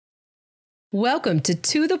Welcome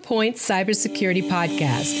to the Point Cybersecurity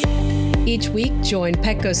Podcast. Each week, join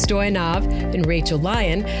Petko Stoyanov and Rachel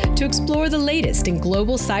Lyon to explore the latest in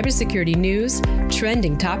global cybersecurity news,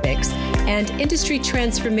 trending topics, and industry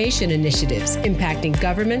transformation initiatives impacting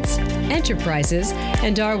governments, enterprises,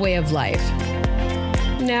 and our way of life.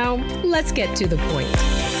 Now, let's get to the point.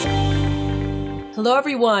 Hello,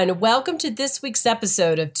 everyone. Welcome to this week's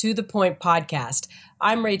episode of To The Point Podcast.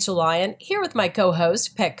 I'm Rachel Lyon, here with my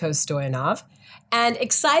co-host, Petko Stoyanov, and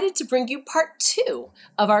excited to bring you part 2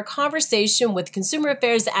 of our conversation with consumer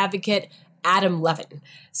affairs advocate Adam Levin.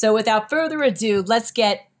 So without further ado, let's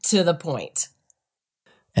get to the point.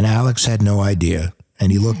 And Alex had no idea.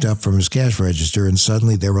 And he looked up from his cash register, and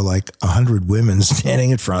suddenly there were like 100 women standing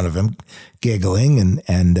in front of him, giggling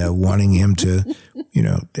and wanting him to,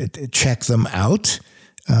 check them out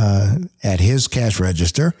at his cash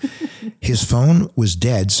register. His phone was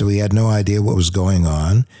dead, so he had no idea what was going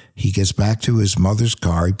on. He gets back to his mother's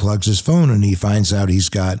car, he plugs his phone, and he finds out he's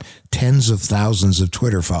got tens of thousands of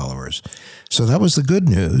Twitter followers. So that was the good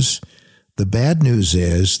news. The bad news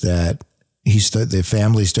is that the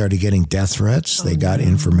family started getting death threats. They got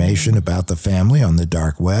information about the family on the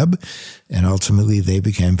dark web, and ultimately they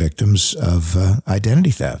became victims of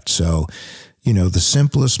identity theft. So, the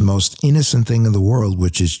simplest, most innocent thing in the world,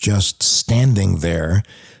 which is just standing there,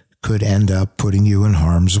 could end up putting you in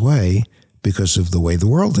harm's way because of the way the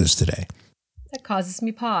world is today. That causes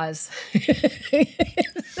me pause.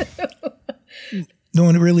 No,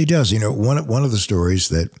 and it really does. One of the stories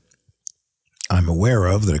that I'm aware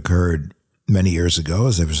of that occurred many years ago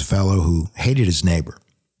is there was a fellow who hated his neighbor.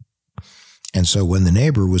 And so when the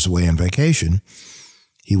neighbor was away on vacation,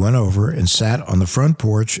 he went over and sat on the front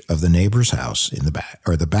porch of the neighbor's house in the back,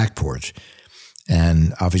 or the back porch.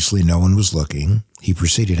 And obviously no one was looking. He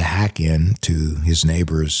proceeded to hack into his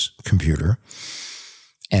neighbor's computer.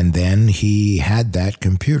 And then he had that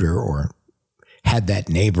computer, or had that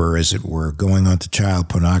neighbor, as it were, going onto child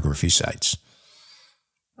pornography sites.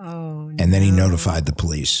 Oh, and then he notified the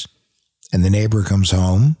police. And the neighbor comes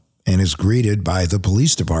home and is greeted by the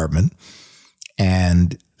police department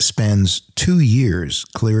and spends 2 years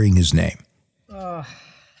clearing his name. Ugh.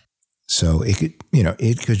 So it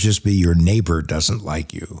could just be your neighbor doesn't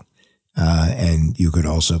like you. And you could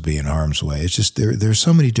also be in harm's way. It's just there's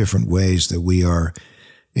so many different ways that we are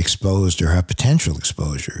exposed or have potential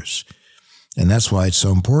exposures. And that's why it's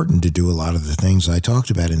so important to do a lot of the things I talked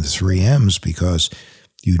about in the 3 M's, because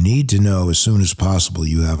you need to know as soon as possible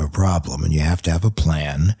you have a problem, and you have to have a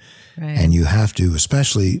plan. Right. And you have to,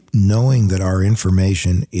 especially knowing that our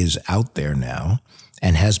information is out there now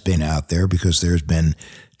and has been out there, because there's been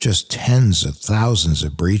just tens of thousands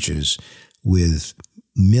of breaches with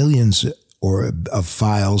millions of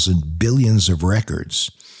files and billions of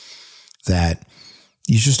records, that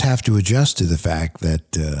you just have to adjust to the fact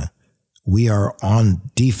that we are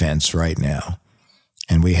on defense right now,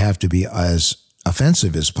 and we have to be as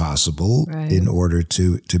offensive as possible in order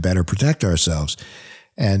to better protect ourselves.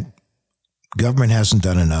 And government hasn't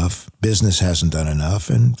done enough, business hasn't done enough,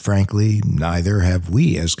 and frankly, neither have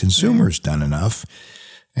we as consumers done enough.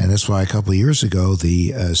 And that's why a couple of years ago, the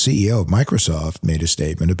CEO of Microsoft made a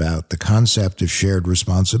statement about the concept of shared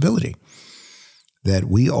responsibility, that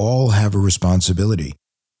we all have a responsibility.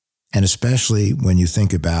 And especially when you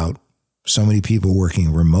think about so many people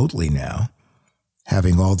working remotely now,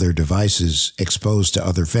 having all their devices exposed to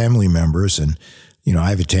other family members. And, I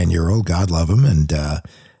have a 10-year-old, God love him, and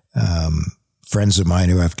friends of mine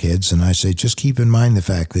who have kids. And I say, just keep in mind the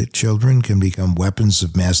fact that children can become weapons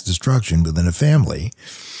of mass destruction within a family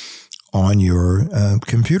on your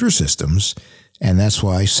computer systems. And that's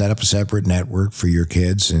why set up a separate network for your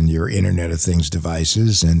kids and your Internet of Things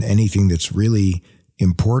devices, and anything that's really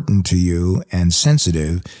important to you and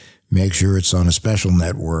sensitive, make sure it's on a special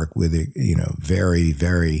network with, very,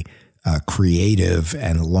 very creative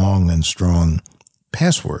and long and strong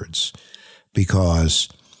passwords, because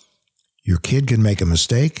your kid can make a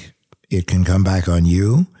mistake. It can come back on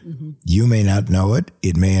you. Mm-hmm. You may not know it.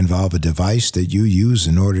 It may involve a device that you use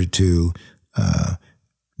in order to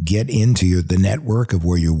get into the network of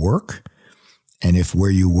where you work. And if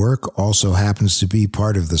where you work also happens to be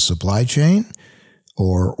part of the supply chain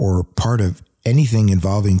or part of anything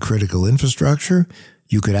involving critical infrastructure,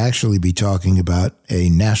 you could actually be talking about a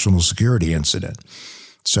national security incident.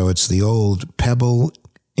 So it's the old pebble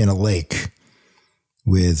in a lake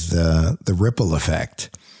with the ripple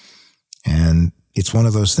effect. And it's one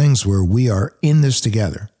of those things where we are in this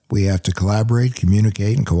together. We have to collaborate,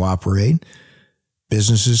 communicate, and cooperate.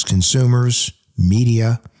 Businesses, consumers,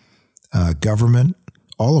 media, government,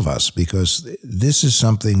 all of us, because this is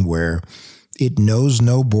something where it knows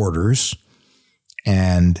no borders.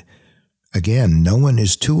 And again, no one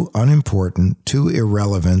is too unimportant, too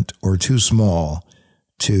irrelevant, or too small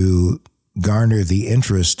to garner the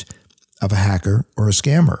interest of a hacker or a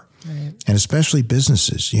scammer. Right. And especially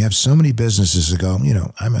businesses. You have so many businesses that go,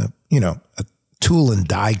 I'm a tool and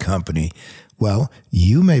die company. Well,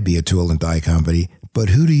 you may be a tool and die company, but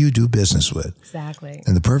who do you do business with? Exactly.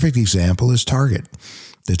 And the perfect example is Target.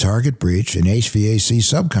 The Target breach, an HVAC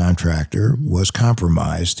subcontractor was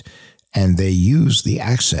compromised, and they used the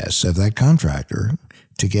access of that contractor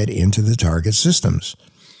to get into the Target systems.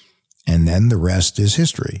 And then the rest is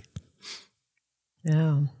history.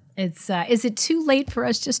 Yeah. Is it too late for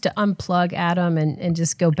us just to unplug, Adam, and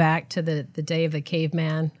just go back to the day of the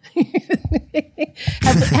caveman?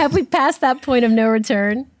 have we passed that point of no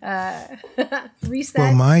return? Reset?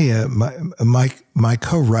 Well, my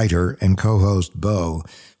co-writer and co-host, Bo,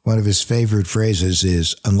 one of his favorite phrases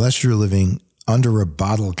is, unless you're living under a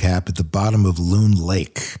bottle cap at the bottom of Loon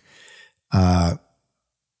Lake, the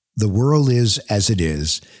world is as it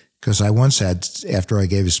is. Because I once had, after I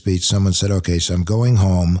gave a speech, someone said, okay, so I'm going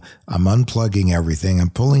home, I'm unplugging everything,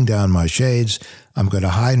 I'm pulling down my shades, I'm going to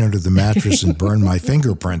hide under the mattress and burn my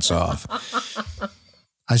fingerprints off.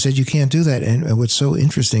 I said, you can't do that. And what's so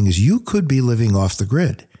interesting is you could be living off the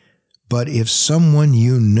grid. But if someone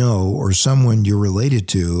you know or someone you're related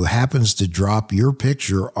to happens to drop your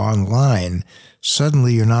picture online,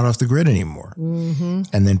 suddenly you're not off the grid anymore. Mm-hmm.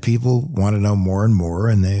 And then people want to know more and more.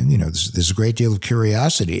 And they, there's a great deal of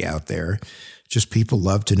curiosity out there. Just people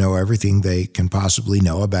love to know everything they can possibly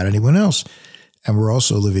know about anyone else. And we're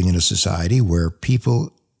also living in a society where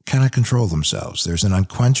people cannot control themselves. There's an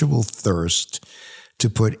unquenchable thirst to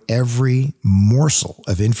put every morsel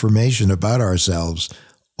of information about ourselves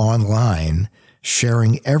online,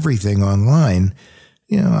 sharing everything online.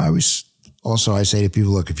 I say to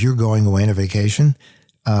people, look, if you're going away on a vacation,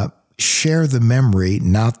 share the memory,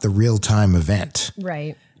 not the real-time event.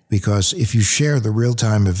 Right. Because if you share the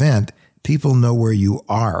real-time event, people know where you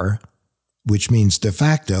are, which means de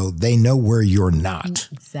facto, they know where you're not.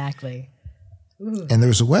 Exactly. Ooh. And there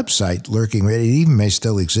was a website lurking, it even may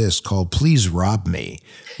still exist, called Please Rob Me,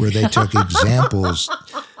 where they took examples,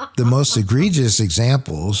 the most egregious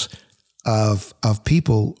examples of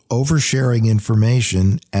people oversharing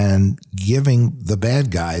information and giving the bad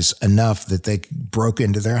guys enough that they broke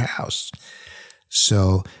into their house.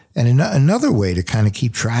 So, and another way to kind of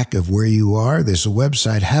keep track of where you are, there's a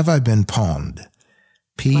website, Have I Been Pwned?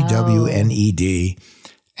 PWNED.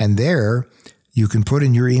 And there you can put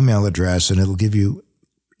in your email address and it'll give you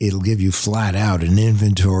flat out an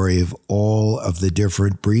inventory of all of the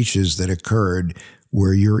different breaches that occurred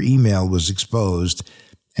where your email was exposed.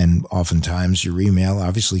 And oftentimes your email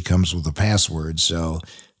obviously comes with a password, so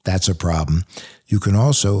that's a problem. You can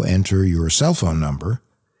also enter your cell phone number,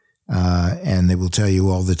 and they will tell you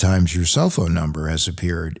all the times your cell phone number has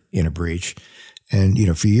appeared in a breach. And,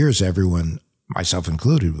 for years, everyone, myself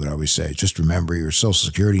included, would always say, just remember your Social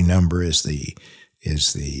Security number is the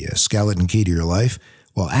skeleton key to your life.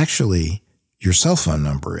 Well, actually, your cell phone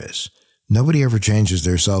number is. Nobody ever changes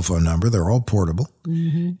their cell phone number. They're all portable.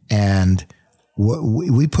 Mm-hmm. And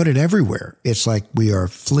we put it everywhere. It's like we are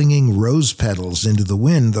flinging rose petals into the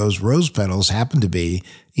wind. Those rose petals happen to be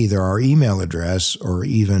either our email address or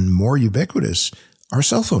even more ubiquitous, our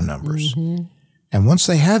cell phone numbers. Mm-hmm. And once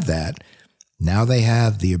they have that, now they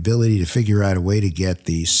have the ability to figure out a way to get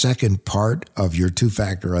the second part of your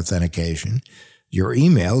two-factor authentication. Your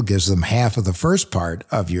email gives them half of the first part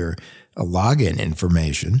of your login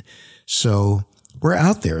information. So we're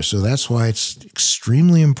out there. So that's why it's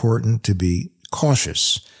extremely important to be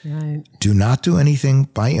cautious. Right. Do not do anything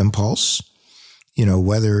by impulse.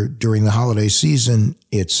 Whether during the holiday season,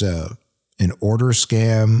 it's an order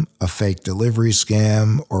scam, a fake delivery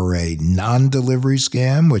scam, or a non-delivery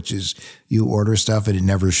scam, which is you order stuff and it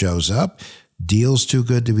never shows up. Deals too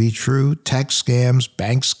good to be true, text scams,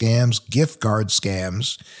 bank scams, gift card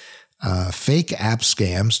scams, fake app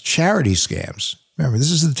scams, charity scams. Remember,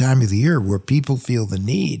 this is the time of the year where people feel the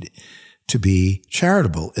need to be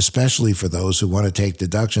charitable, especially for those who want to take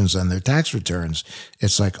deductions on their tax returns.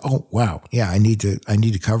 It's like, oh, wow, yeah, I need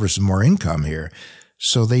to cover some more income here.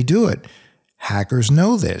 So they do it. Hackers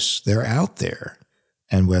know this. They're out there.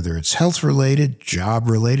 And whether it's health-related,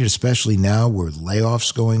 job-related, especially now with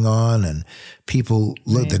layoffs going on and people,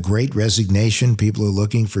 the great resignation, people are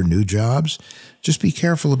looking for new jobs, just be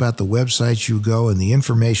careful about the websites you go and the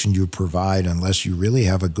information you provide unless you really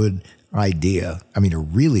have a good idea, a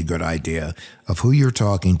really good idea of who you're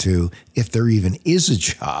talking to, if there even is a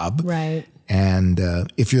job, right? And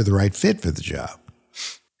if you're the right fit for the job.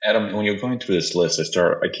 Adam, when you're going through this list,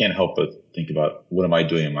 I can't help but think about what am I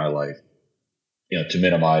doing in my life? to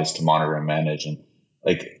minimize, to monitor and manage. And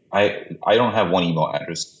like, I don't have one email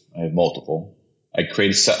address. I have multiple. I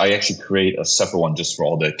actually create a separate one just for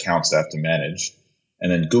all the accounts that I have to manage.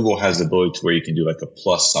 And then Google has the ability to where you can do like a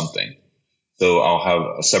plus something. So I'll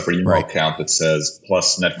have a separate email account that says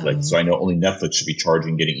plus Netflix. So I know only Netflix should be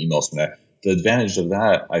charging, getting emails from that. The advantage of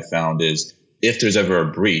that I found is if there's ever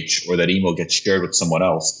a breach or that email gets shared with someone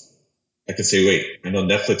else, I can say, wait, I know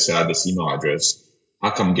Netflix had this email address.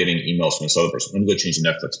 How come I'm getting emails from this other person? Let me go change the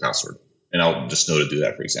Netflix password. And I'll just know to do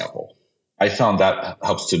that, for example. I found that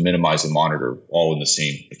helps to minimize and monitor all in the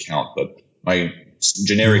same account. But my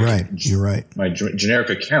generic, You're right. My generic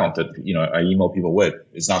account that I email people with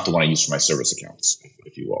is not the one I use for my service accounts,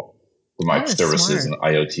 if you will, for my services and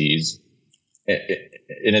IoTs.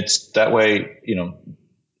 And it's that way.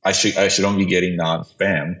 I should only be getting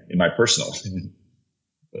non-spam in my personal.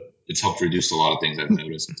 But it's helped reduce a lot of things I've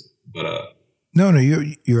noticed. But no,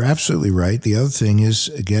 you're absolutely right. The other thing is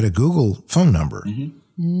get a Google phone number.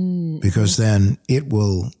 Because then it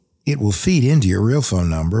will feed into your real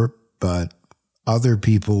phone number, but other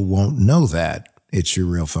people won't know that it's your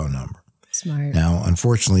real phone number. Smart. Now,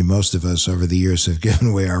 unfortunately, most of us over the years have given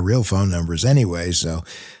away our real phone numbers anyway,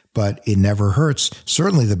 but it never hurts.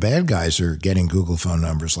 Certainly the bad guys are getting Google phone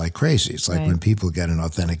numbers like crazy. It's like when people get an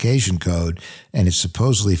authentication code and it's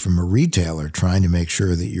supposedly from a retailer trying to make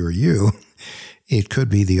sure that you're you. It could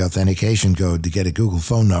be the authentication code to get a Google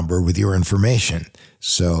phone number with your information.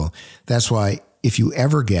 So that's why if you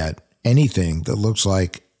ever get anything that looks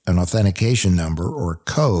like an authentication number or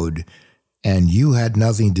code and you had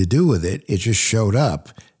nothing to do with it, it just showed up.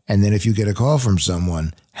 And then if you get a call from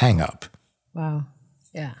someone, hang up. Wow.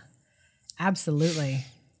 Yeah, absolutely.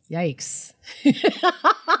 Yikes.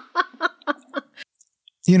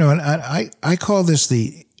 And I call this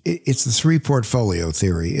it's the 3 portfolio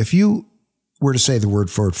theory. If you were to say the word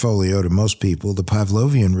portfolio to most people, the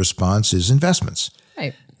Pavlovian response is investments.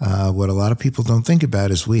 Right. What a lot of people don't think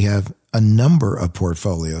about is we have a number of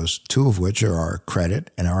portfolios, 2 of which are our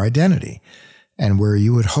credit and our identity. And where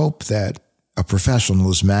you would hope that a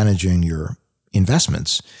professional is managing your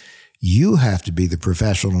investments, you have to be the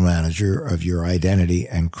professional manager of your identity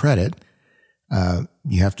and credit.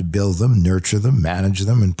 You have to build them, nurture them, manage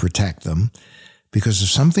them, and protect them. Because if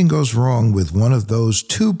something goes wrong with one of those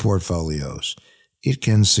 2 portfolios, it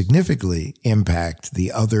can significantly impact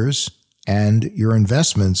the others and your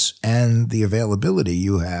investments and the availability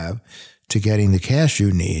you have to getting the cash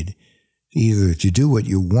you need, either to do what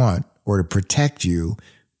you want or to protect you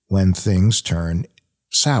when things turn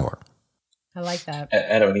sour. I like that.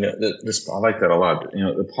 Adam, I like that a lot.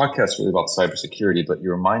 The podcast is really about cybersecurity, but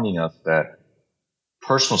you're reminding us that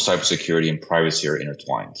personal cybersecurity and privacy are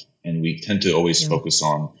intertwined. And we tend to always focus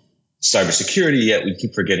on cybersecurity, yet we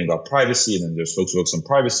keep forgetting about privacy. And then there's folks who focus on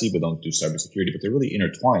privacy, but don't do cybersecurity. But they're really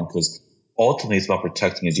intertwined because ultimately it's about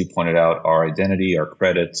protecting, as you pointed out, our identity, our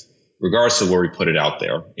credit, regardless of where we put it out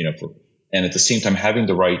there. And at the same time, having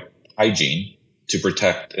the right hygiene to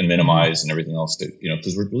protect and minimize and everything else that,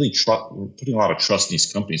 because we're putting a lot of trust in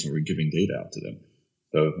these companies when we're giving data out to them.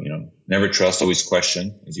 So, never trust, always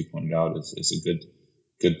question, as you pointed out, is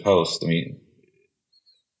a good post. I mean,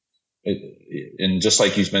 and just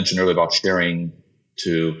like you mentioned earlier about sharing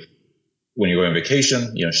to when you go on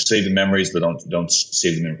vacation, save the memories, but don't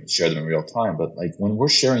save them, share them in real time. But like when we're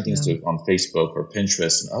sharing things on Facebook or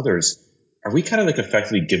Pinterest and others, are we kind of like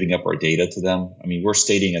effectively giving up our data to them? I mean, we're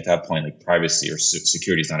stating at that point, like privacy or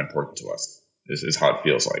security is not important to us. This is how it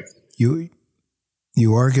feels like.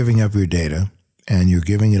 You are giving up your data, and you're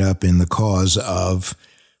giving it up in the cause of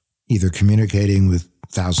either communicating with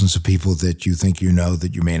thousands of people that you think you know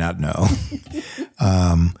that you may not know.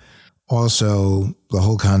 Also, the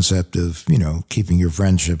whole concept of, keeping your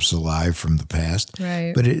friendships alive from the past.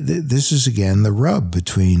 Right. But this is, again, the rub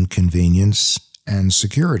between convenience and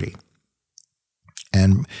security.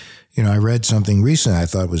 And, I read something recent I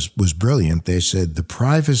thought was brilliant. They said the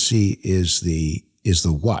privacy is the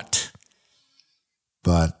what,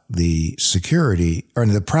 but the security, or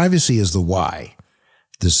the privacy is the why.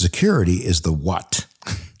 The security is the what.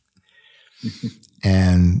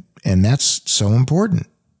 And that's so important,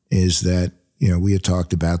 is that, we had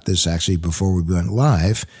talked about this actually before we went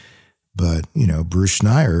live, but, Bruce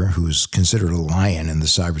Schneier, who's considered a lion in the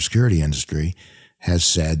cybersecurity industry, has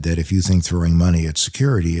said that if you think throwing money at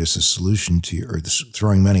security is the solution to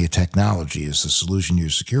throwing money at technology is the solution to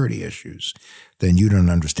your security issues, then you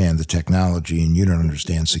don't understand the technology and you don't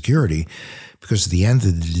understand security, because at the end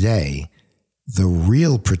of the day, the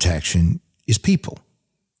real protection is people.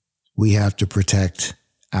 We have to protect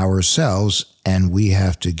ourselves, and we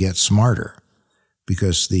have to get smarter,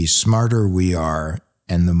 because the smarter we are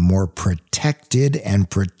and the more protected and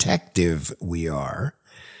protective we are,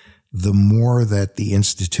 the more that the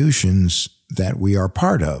institutions that we are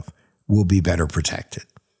part of will be better protected.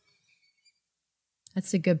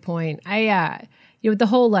 That's a good point. The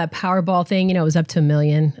whole Powerball thing, it was up to $1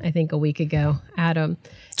 million, I think, a week ago, Adam.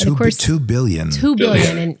 And of course, $2 billion. $2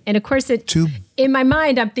 billion. And of course, in my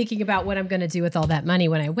mind, I'm thinking about what I'm going to do with all that money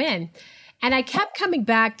when I win. And I kept coming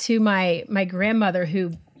back to my grandmother,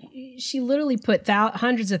 who she literally put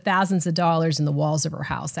hundreds of thousands of dollars in the walls of her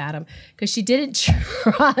house, Adam, because she didn't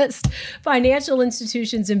trust financial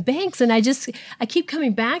institutions and banks. And I keep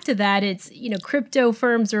coming back to that. It's, crypto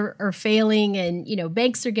firms are failing and,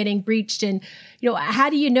 banks are getting breached. And, how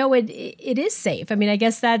do you know it is safe? I mean, I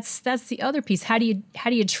guess that's the other piece. How do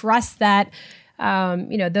you trust that,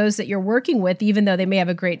 those that you're working with, even though they may have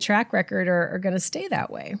a great track record, are going to stay that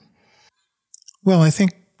way? Well, I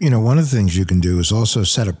think, one of the things you can do is also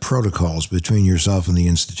set up protocols between yourself and the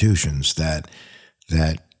institutions that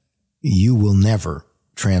you will never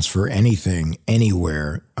transfer anything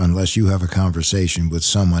anywhere unless you have a conversation with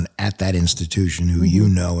someone at that institution who you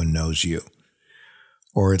know and knows you,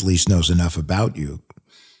 or at least knows enough about you.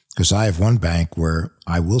 Because I have one bank where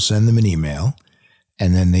I will send them an email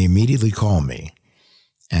and then they immediately call me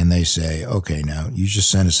and they say, okay, now you just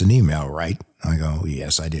sent us an email, right? I go,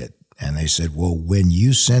 yes, I did. And they said, well, when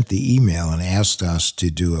you sent the email and asked us to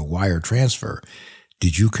do a wire transfer,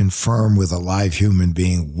 did you confirm with a live human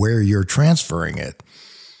being where you're transferring it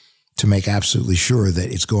to make absolutely sure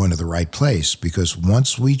that it's going to the right place? Because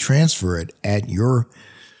once we transfer it at your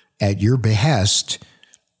behest,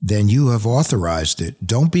 then you have authorized it.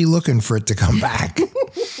 Don't be looking for it to come back.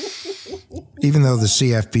 Even though the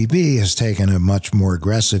CFPB has taken a much more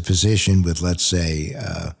aggressive position with, let's say,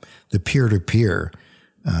 the peer-to-peer,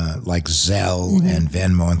 like Zelle and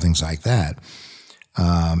Venmo and things like that.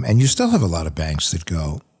 And you still have a lot of banks that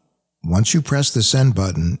go, once you press the send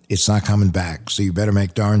button, it's not coming back. So you better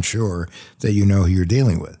make darn sure that you know who you're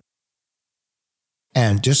dealing with.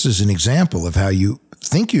 And just as an example of how you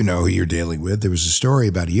think you know who you're dealing with, there was a story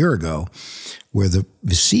about a year ago where the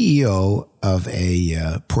CEO of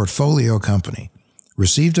a portfolio company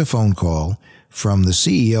received a phone call from the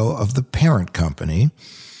CEO of the parent company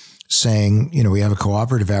saying, we have a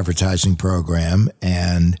cooperative advertising program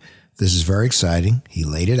and this is very exciting. He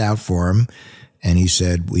laid it out for him and he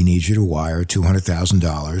said, we need you to wire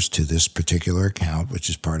 $200,000 to this particular account, which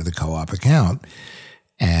is part of the co-op account.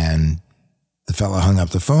 And the fellow hung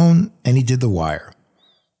up the phone and he did the wire.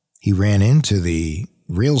 He ran into the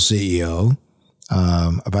real CEO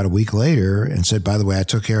about a week later and said, by the way, I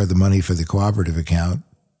took care of the money for the cooperative account.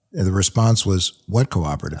 And the response was, what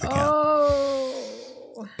cooperative account?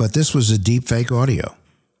 But this was a deep fake audio.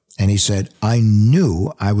 And he said, I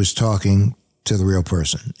knew I was talking to the real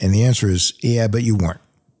person. And the answer is, yeah, but you weren't.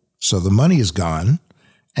 So the money is gone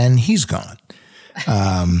and he's gone.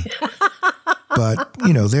 But,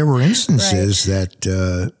 there were instances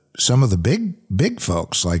that some of the big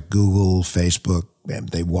folks like Google, Facebook,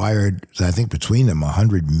 they wired, I think between them,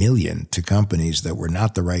 100 million to companies that were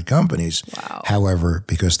not the right companies. Wow. However,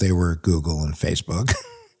 because they were Google and Facebook,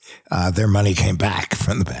 their money came back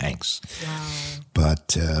from the banks. Wow.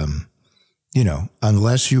 But,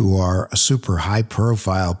 unless you are a super high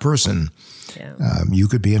profile person, you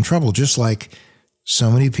could be in trouble. Just like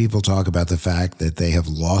so many people talk about the fact that they have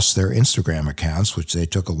lost their Instagram accounts, which they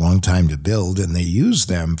took a long time to build, and they use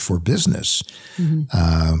them for business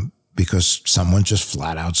because someone just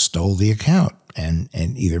flat out stole the account and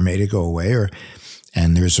either made it go away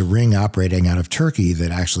and there's a ring operating out of Turkey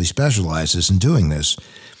that actually specializes in doing this.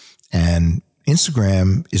 And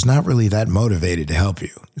Instagram is not really that motivated to help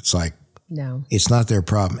you. It's like, no, it's not their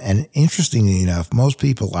problem. And interestingly enough, most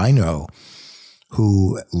people I know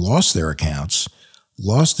who lost their accounts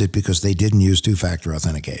lost it because they didn't use two-factor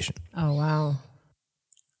authentication. Oh, wow.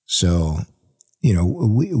 So,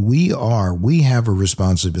 we have a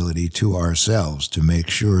responsibility to ourselves to make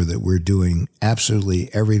sure that we're doing absolutely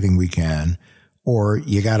everything we can, or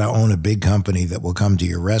you got to own a big company that will come to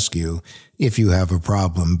your rescue if you have a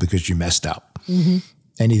problem because you messed up. Mm-hmm.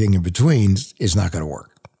 Anything in between is not going to work.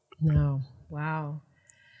 No. Wow.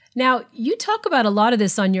 Now, you talk about a lot of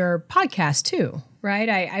this on your podcast too, right?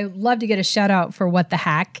 I love to get a shout out for What the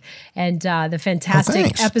Hack and the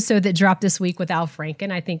fantastic episode that dropped this week with Al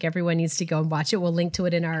Franken. I think everyone needs to go and watch it. We'll link to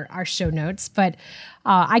it in our show notes. But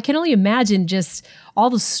I can only imagine just all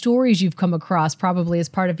the stories you've come across probably as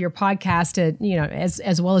part of your podcast,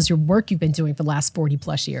 as well as your work you've been doing for the last 40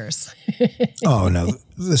 plus years. Oh, no.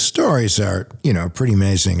 The stories are, pretty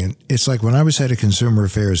amazing. And it's like when I was head of consumer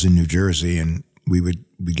affairs in New Jersey and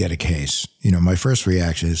we get a case. My first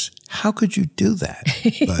reaction is, how could you do that?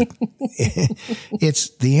 But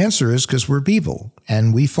the answer is because we're people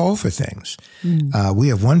and we fall for things. We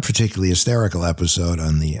have one particularly hysterical episode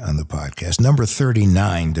on the podcast, number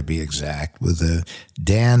 39 to be exact, with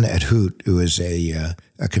Dan at Hoot, who is a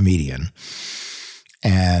comedian.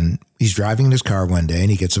 And he's driving in his car one day and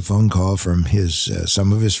he gets a phone call from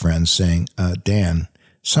some of his friends saying, Dan,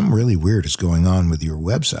 something really weird is going on with your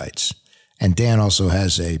websites. And Dan also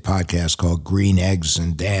has a podcast called Green Eggs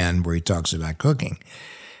and Dan, where he talks about cooking.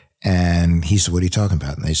 And he said, what are you talking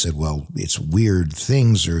about? And they said, well, it's weird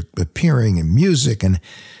things are appearing in music. And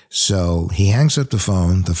so he hangs up the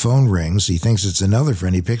phone rings. He thinks it's another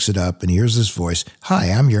friend. He picks it up and he hears this voice. Hi,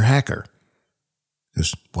 I'm your hacker. He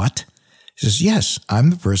goes, what? He says, yes, I'm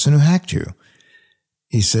the person who hacked you.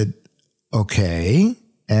 He said, okay.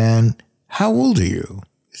 And how old are you?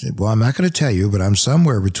 He said, well, I'm not going to tell you, but I'm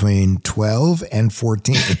somewhere between 12 and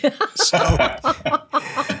 14.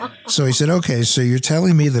 So he said, okay, so you're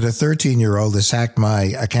telling me that a 13-year-old has hacked my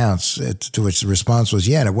accounts, to which the response was,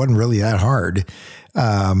 yeah, and it wasn't really that hard.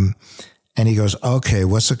 And he goes, okay,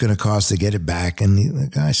 what's it going to cost to get it back? And the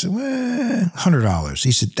guy said, well, $100.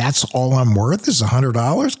 He said, that's all I'm worth is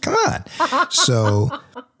 $100? Come on. So...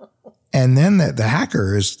 And then the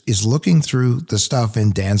hacker is looking through the stuff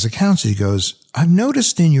in Dan's accounts. He goes, I've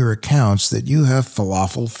noticed in your accounts that you have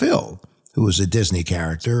Falafel Phil, who was a Disney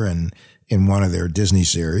character and in one of their Disney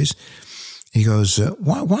series. He goes,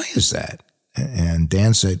 why is that? And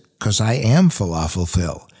Dan said, because I am Falafel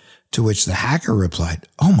Phil. To which the hacker replied,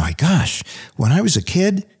 oh my gosh, when I was a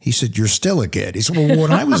kid, he said, you're still a kid. He said, well,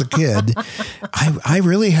 when I was a kid, I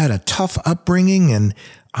really had a tough upbringing and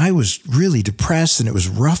I was really depressed and it was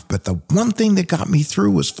rough, but the one thing that got me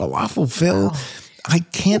through was Falafel Phil. Wow. I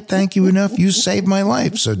can't thank you enough. You saved my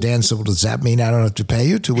life. So Dan said, well, does that mean I don't have to pay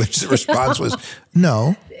you? To which the response was,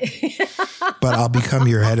 no, but I'll become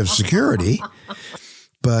your head of security.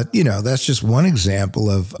 But, that's just one example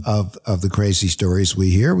of the crazy stories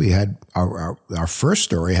we hear. We had our first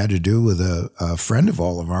story had to do with a friend of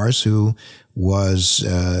all of ours who was,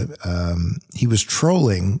 he was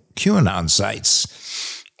trolling QAnon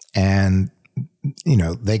sites. And,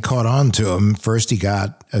 they caught on to him. First, he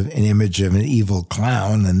got an image of an evil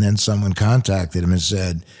clown, and then someone contacted him and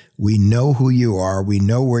said, we know who you are. We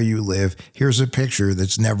know where you live. Here's a picture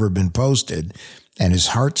that's never been posted. And his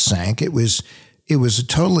heart sank. It was a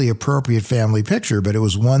totally appropriate family picture, but it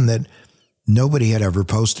was one that nobody had ever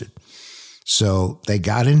posted. So they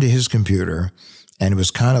got into his computer, and it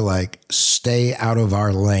was kind of like, stay out of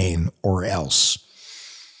our lane or else.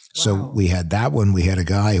 Wow. So we had that one. We had a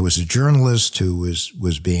guy who was a journalist who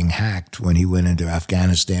was being hacked when he went into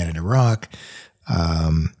Afghanistan and Iraq,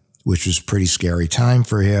 which was a pretty scary time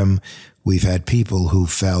for him. We've had people who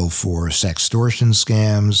fell for sextortion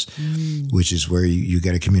scams, which is where you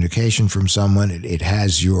get a communication from someone. It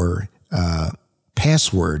has your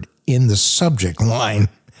password in the subject line.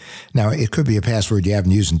 Now, it could be a password you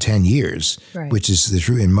haven't used in 10 years, right, which is the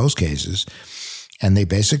truth in most cases. And they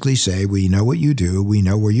basically say, we know what you do. We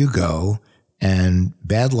know where you go. And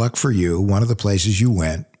bad luck for you. One of the places you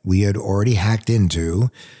went, we had already hacked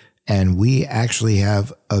into. And we actually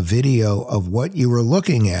have a video of what you were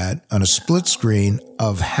looking at on a split screen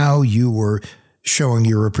of how you were showing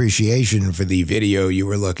your appreciation for the video you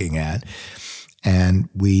were looking at. And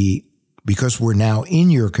because we're now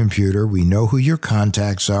in your computer, we know who your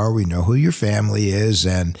contacts are. We know who your family is.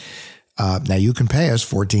 And now you can pay us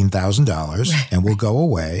 $14,000 and we'll go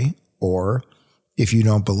away. Or if you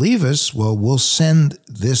don't believe us, well, we'll send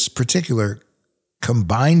this particular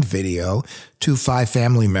combined video to 5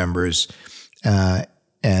 family members,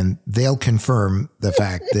 and they'll confirm the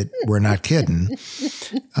fact that we're not kidding.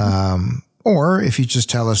 Or if you just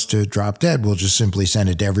tell us to drop dead, we'll just simply send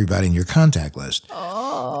it to everybody in your contact list.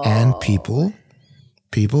 Oh. And people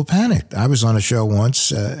panicked. I was on a show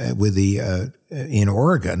once with in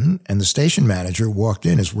Oregon, and the station manager walked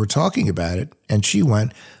in as we're talking about it, and she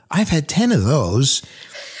went, I've had 10 of those.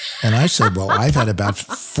 And I said, well, I've had about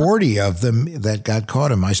 40 of them that got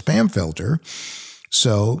caught in my spam filter.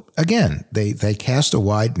 So again, they cast a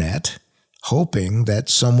wide net, hoping that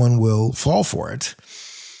someone will fall for it.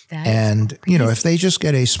 And, if they just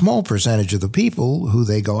get a small percentage of the people who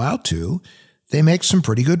they go out to, they make some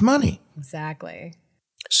pretty good money. Exactly.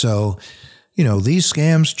 So, these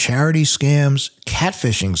scams, charity scams,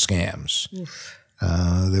 catfishing scams. Oof.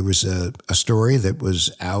 There was a story that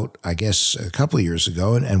was out, I guess, a couple of years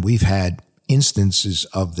ago, and we've had instances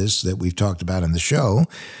of this that we've talked about in the show,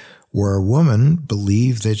 where a woman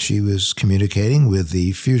believed that she was communicating with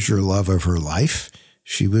the future love of her life.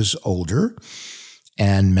 She was older,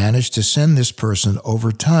 and managed to send this person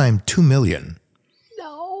over time $2 million.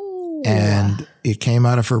 No. And it came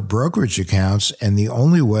out of her brokerage accounts. And the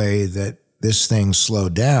only way that this thing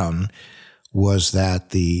slowed down was that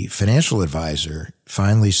the financial advisor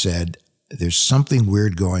finally said, there's something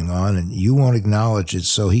weird going on and you won't acknowledge it.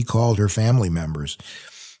 So he called her family members.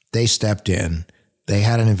 They stepped in. They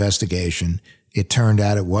had an investigation. It turned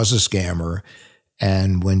out it was a scammer.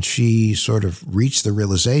 And when she sort of reached the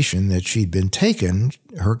realization that she'd been taken,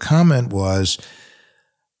 her comment was,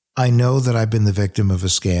 I know that I've been the victim of a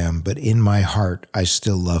scam, but in my heart, I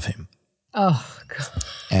still love him. Oh, God.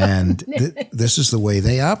 And this is the way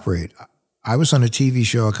they operate. I was on a TV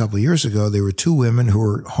show a couple of years ago. There were two women who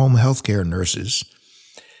were home health care nurses,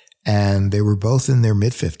 and they were both in their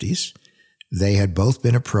mid-50s. They had both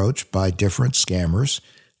been approached by different scammers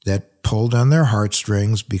that pulled on their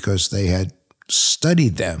heartstrings because they had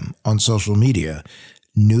studied them on social media,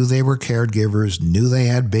 knew they were caregivers, knew they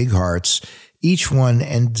had big hearts. Each one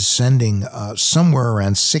ended sending somewhere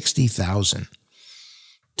around $60,000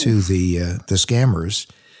 to the scammers.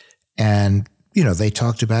 And, you know, they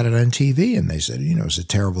talked about it on TV and they said, you know, it's a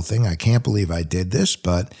terrible thing. I can't believe I did this,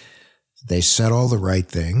 but they said all the right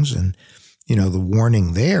things. And, you know, the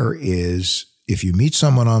warning there is if you meet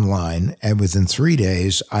someone online and within 3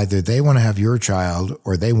 days, either they want to have your child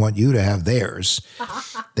or they want you to have theirs,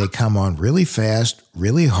 they come on really fast,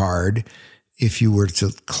 really hard. If you were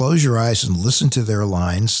to close your eyes and listen to their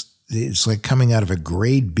lines, it's like coming out of a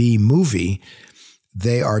grade B movie.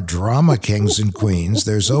 They are drama kings and queens.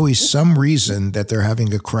 There's always some reason that they're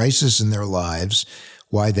having a crisis in their lives,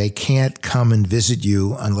 why they can't come and visit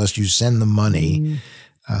you unless you send them money.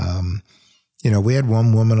 You know, we had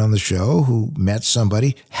one woman on the show who met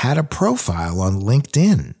somebody, had a profile on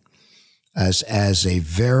LinkedIn as a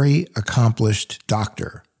very accomplished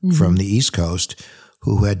doctor from the East Coast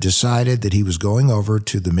who had decided that he was going over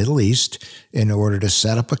to the Middle East in order to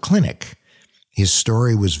set up a clinic. His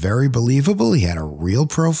story was very believable. He had a real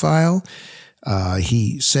profile.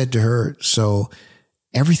 He said to her, so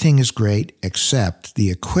everything is great except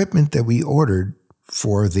the equipment that we ordered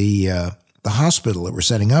for the hospital that we're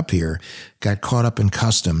setting up here got caught up in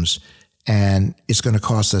customs and it's going to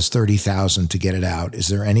cost us $30,000 to get it out. Is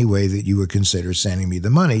there any way that you would consider sending me the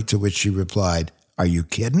money? To which she replied, are you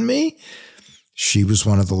kidding me? She was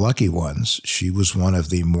one of the lucky ones. She was one of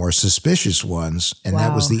the more suspicious ones. And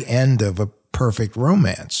that was the end of a perfect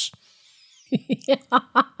romance.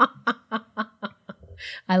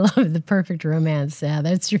 I love the perfect romance. Yeah,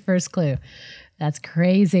 that's your first clue. That's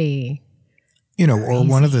crazy. You know, or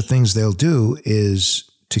one of the things they'll do is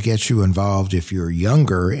to get you involved if you're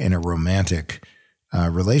younger in a romantic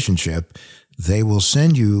relationship, they will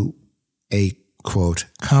send you a, quote,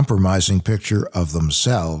 compromising picture of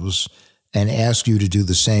themselves and ask you to do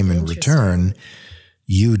the same in return.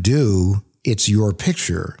 You do, it's your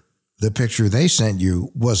picture. The picture they sent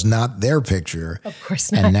you was not their picture. Of course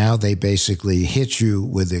not. And now they basically hit you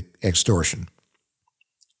with extortion.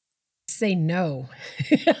 Say no.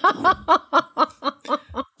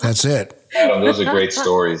 That's it. Adam, those are great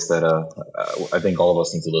stories that I think all of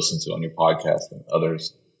us need to listen to on your podcast and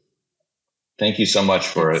others. Thank you so much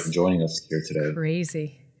for joining us here today.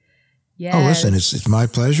 Crazy. Yes. Oh, listen, it's my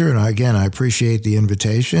pleasure. And again, I appreciate the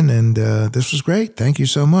invitation. And this was great. Thank you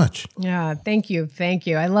so much. Yeah, thank you. Thank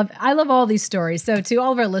you. I love all these stories. So to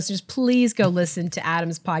all of our listeners, please go listen to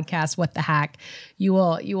Adam's podcast, What the Hack. You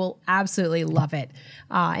will absolutely love it.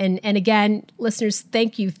 And again, listeners,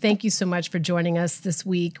 thank you. Thank you so much for joining us this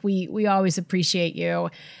week. We always appreciate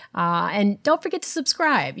you. And don't forget to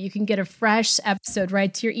subscribe. You can get a fresh episode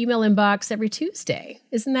right to your email inbox every Tuesday.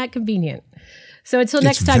 Isn't that convenient? So until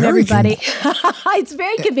next time, everybody. It's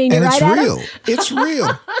very convenient, and right, Adam? Real. It's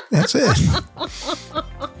real. That's it.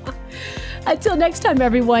 Until next time,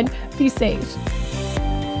 everyone, be safe.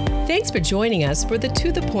 Thanks for joining us for the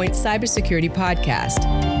To The Point Cybersecurity Podcast,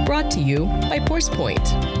 brought to you by ForcePoint.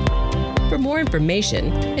 For more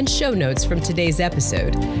information and show notes from today's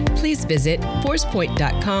episode, please visit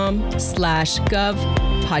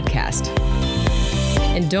forcepoint.com/gov-podcast.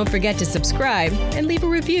 And don't forget to subscribe and leave a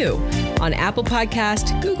review on Apple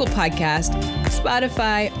Podcast, Google Podcast,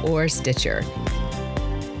 Spotify, or Stitcher.